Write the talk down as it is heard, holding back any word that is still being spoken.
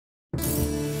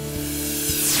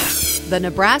The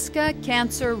Nebraska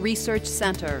Cancer Research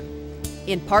Center,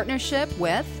 in partnership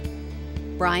with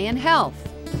Bryan Health,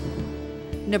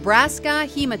 Nebraska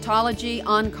Hematology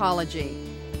Oncology,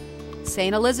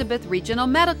 St. Elizabeth Regional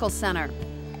Medical Center,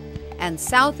 and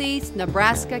Southeast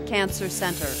Nebraska Cancer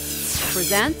Center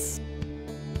presents.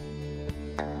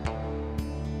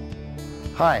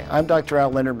 Hi, I'm Dr.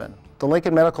 Linderman. The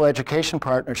Lincoln Medical Education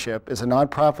Partnership is a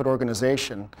nonprofit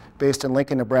organization based in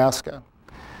Lincoln, Nebraska.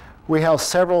 We have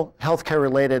several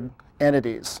healthcare-related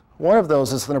entities. One of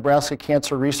those is the Nebraska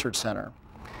Cancer Research Center.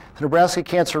 The Nebraska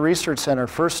Cancer Research Center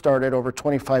first started over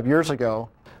 25 years ago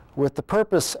with the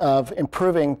purpose of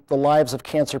improving the lives of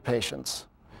cancer patients.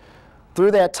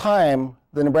 Through that time,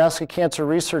 the Nebraska Cancer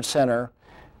Research Center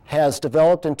has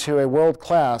developed into a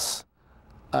world-class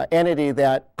entity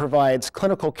that provides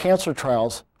clinical cancer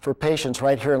trials for patients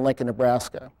right here in Lincoln,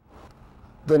 Nebraska.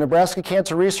 The Nebraska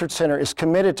Cancer Research Center is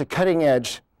committed to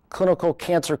cutting-edge clinical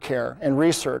cancer care and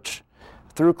research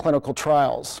through clinical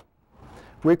trials.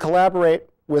 We collaborate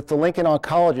with the Lincoln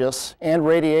oncologists and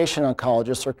radiation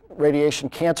oncologists, or radiation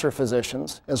cancer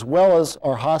physicians, as well as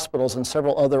our hospitals and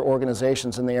several other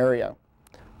organizations in the area.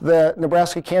 The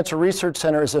Nebraska Cancer Research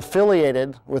Center is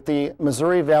affiliated with the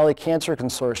Missouri Valley Cancer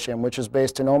Consortium, which is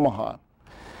based in Omaha.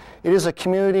 It is a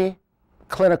community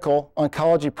clinical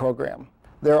oncology program.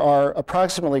 There are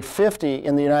approximately 50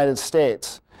 in the United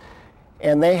States,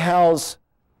 and they house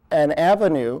an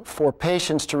avenue for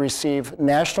patients to receive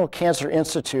National Cancer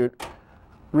Institute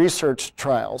research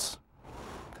trials.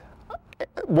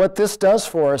 What this does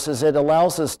for us is it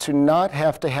allows us to not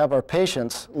have to have our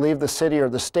patients leave the city or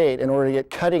the state in order to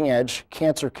get cutting-edge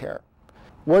cancer care.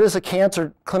 What is a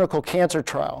clinical cancer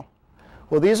trial?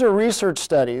 Well, these are research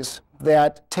studies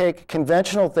that take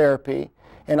conventional therapy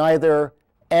and either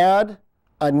add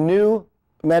a new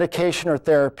medication or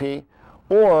therapy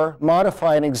or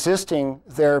modify an existing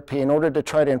therapy in order to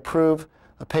try to improve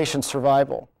a patient's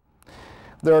survival.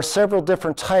 There are several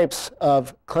different types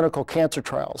of clinical cancer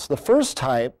trials. The first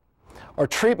type are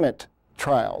treatment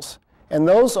trials, and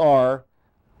those are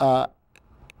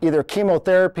either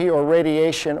chemotherapy or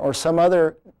radiation or some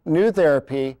other new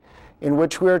therapy in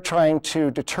which we're trying to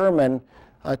determine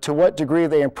to what degree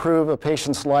they improve a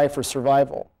patient's life or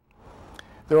survival.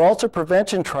 There are also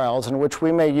prevention trials in which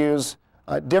we may use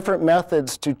different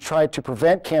methods to try to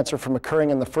prevent cancer from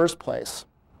occurring in the first place.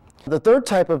 The third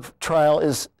type of trial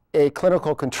is a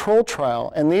clinical control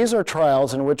trial, and these are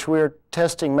trials in which we're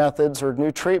testing methods or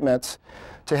new treatments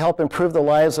to help improve the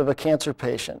lives of a cancer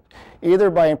patient, either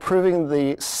by improving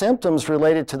the symptoms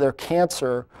related to their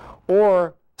cancer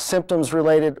or symptoms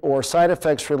related or side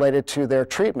effects related to their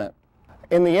treatment.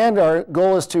 In the end, our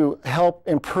goal is to help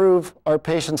improve our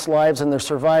patients' lives and their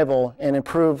survival and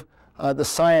improve the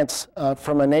science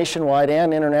from a nationwide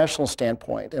and international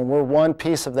standpoint, and we're one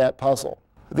piece of that puzzle.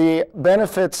 The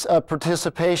benefits of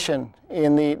participation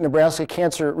in the Nebraska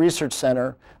Cancer Research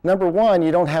Center: number one,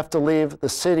 you don't have to leave the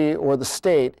city or the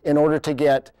state in order to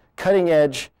get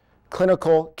cutting-edge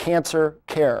clinical cancer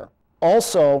care.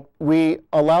 Also, we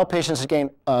allow patients to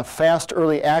gain fast,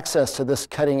 early access to this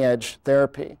cutting-edge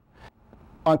therapy.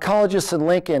 Oncologists in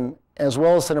Lincoln, as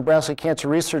well as the Nebraska Cancer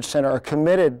Research Center, are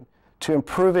committed to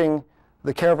improving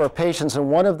the care of our patients,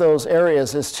 and one of those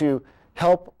areas is to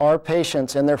help our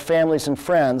patients and their families and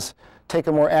friends take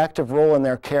a more active role in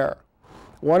their care.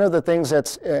 One of the things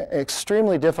that's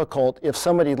extremely difficult if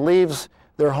somebody leaves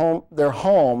their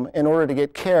home in order to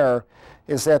get care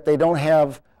is that they don't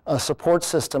have a support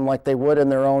system like they would in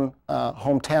their own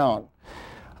hometown.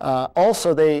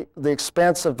 Also, the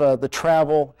expense of the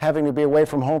travel, having to be away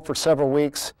from home for several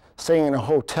weeks, staying in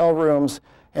hotel rooms,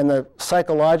 and the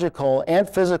psychological and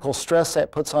physical stress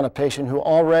that puts on a patient who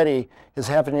already is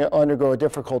having to undergo a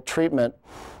difficult treatment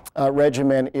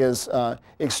regimen is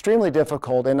extremely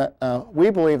difficult, and we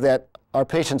believe that our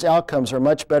patients' outcomes are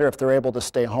much better if they're able to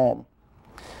stay home.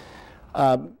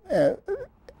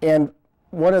 And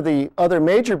one of the other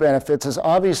major benefits is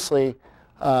obviously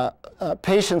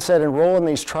patients that enroll in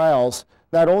these trials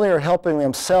not only are helping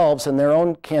themselves in their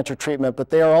own cancer treatment, but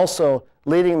they are also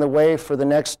leading the way for the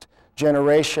next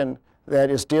generation that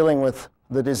is dealing with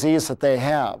the disease that they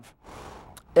have.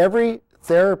 Every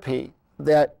therapy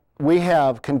that we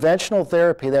have, conventional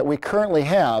therapy that we currently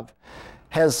have,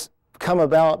 has come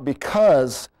about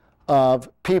because of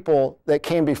people that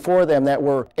came before them that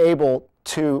were able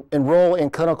to enroll in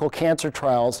clinical cancer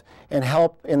trials and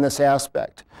help in this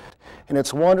aspect. And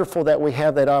it's wonderful that we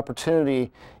have that opportunity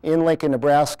in Lincoln,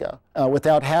 Nebraska,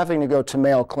 without having to go to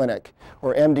Mayo Clinic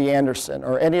or MD Anderson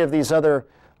or any of these other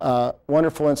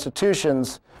wonderful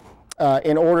institutions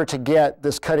in order to get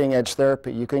this cutting-edge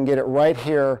therapy. You can get it right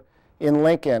here in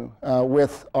Lincoln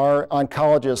with our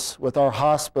oncologists, with our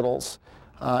hospitals,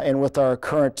 and with our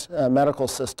current medical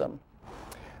system.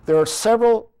 There are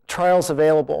several trials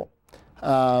available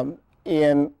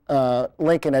in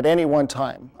Lincoln at any one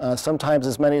time, sometimes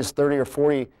as many as 30 or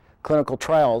 40 clinical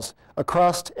trials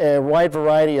across a wide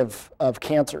variety of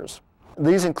cancers.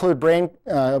 These include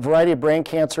a variety of brain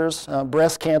cancers,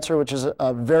 breast cancer, which is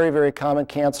a very, very common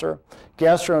cancer,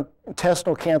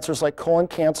 gastrointestinal cancers like colon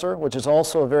cancer, which is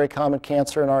also a very common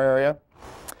cancer in our area,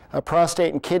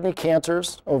 prostate and kidney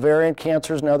cancers, ovarian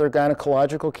cancers, and other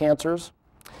gynecological cancers,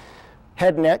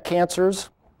 head and neck cancers.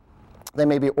 They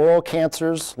may be oral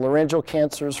cancers, laryngeal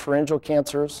cancers, pharyngeal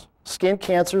cancers, skin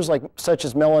cancers such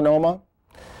as melanoma,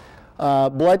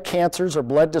 blood cancers or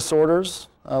blood disorders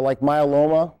like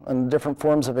myeloma and different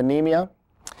forms of anemia.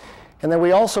 And then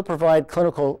we also provide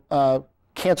clinical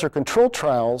cancer control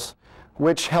trials,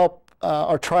 which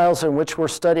are trials in which we're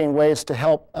studying ways to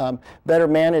help better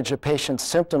manage a patient's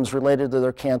symptoms related to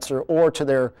their cancer or to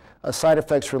their side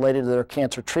effects related to their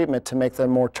cancer treatment to make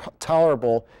them more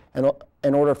tolerable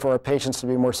in order for our patients to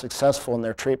be more successful in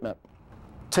their treatment.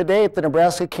 To date, the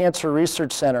Nebraska Cancer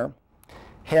Research Center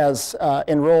has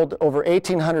enrolled over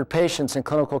 1,800 patients in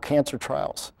clinical cancer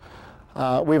trials.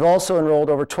 We've also enrolled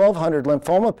over 1,200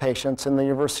 lymphoma patients in the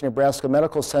University of Nebraska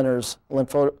Medical Center's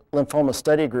lymphoma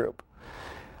study group.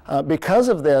 Because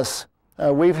of this,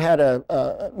 we've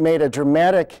made a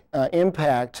dramatic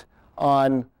impact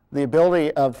on the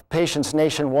ability of patients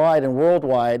nationwide and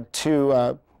worldwide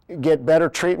to get better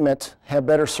treatment, have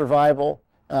better survival,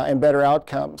 and better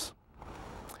outcomes.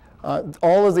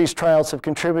 All of these trials have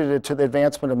contributed to the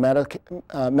advancement of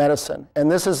medicine, and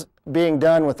this is being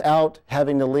done without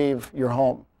having to leave your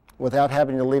home, without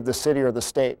having to leave the city or the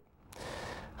state.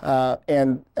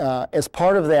 As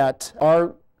part of that,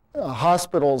 our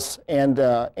hospitals and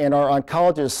our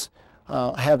oncologists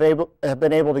have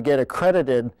been able to get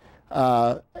accredited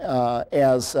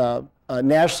as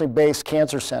nationally based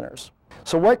cancer centers.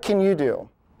 So what can you do?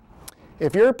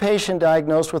 If you're a patient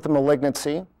diagnosed with a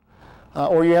malignancy,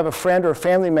 or you have a friend or a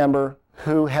family member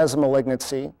who has a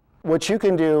malignancy, what you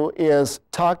can do is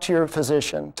talk to your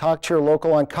physician, talk to your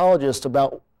local oncologist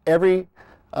about every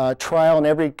trial and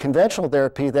every conventional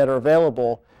therapy that are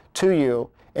available to you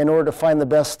in order to find the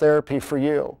best therapy for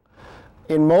you.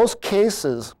 In most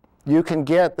cases, you can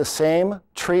get the same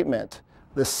treatment,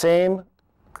 the same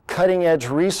cutting-edge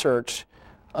research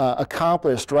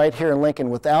accomplished right here in Lincoln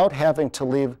without having to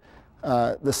leave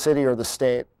the city or the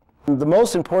state. The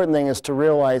most important thing is to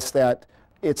realize that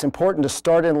it's important to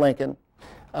start in Lincoln,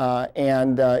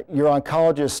 and your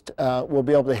oncologist will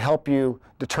be able to help you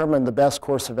determine the best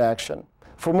course of action.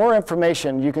 For more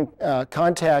information, you can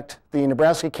contact the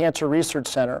Nebraska Cancer Research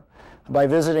Center by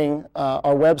visiting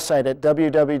our website at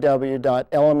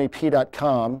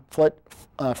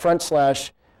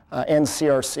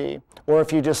www.lmep.com/NCRC. Or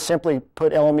if you just simply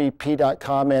put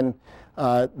lmep.com in,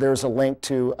 there's a link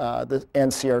to the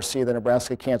NCRC, the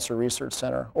Nebraska Cancer Research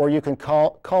Center. Or you can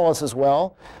call us as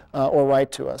well or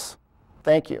write to us.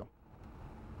 Thank you.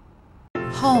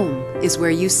 Home is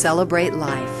where you celebrate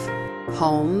life.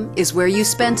 Home is where you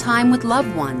spend time with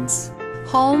loved ones.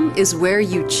 Home is where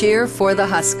you cheer for the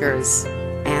Huskers.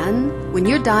 And when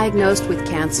you're diagnosed with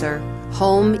cancer,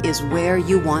 home is where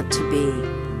you want to be.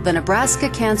 The Nebraska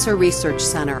Cancer Research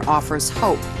Center offers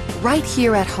hope right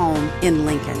here at home in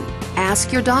Lincoln.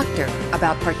 Ask your doctor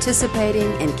about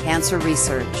participating in cancer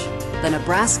research. The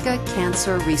Nebraska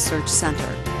Cancer Research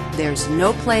Center. There's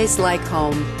no place like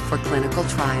home for clinical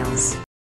trials.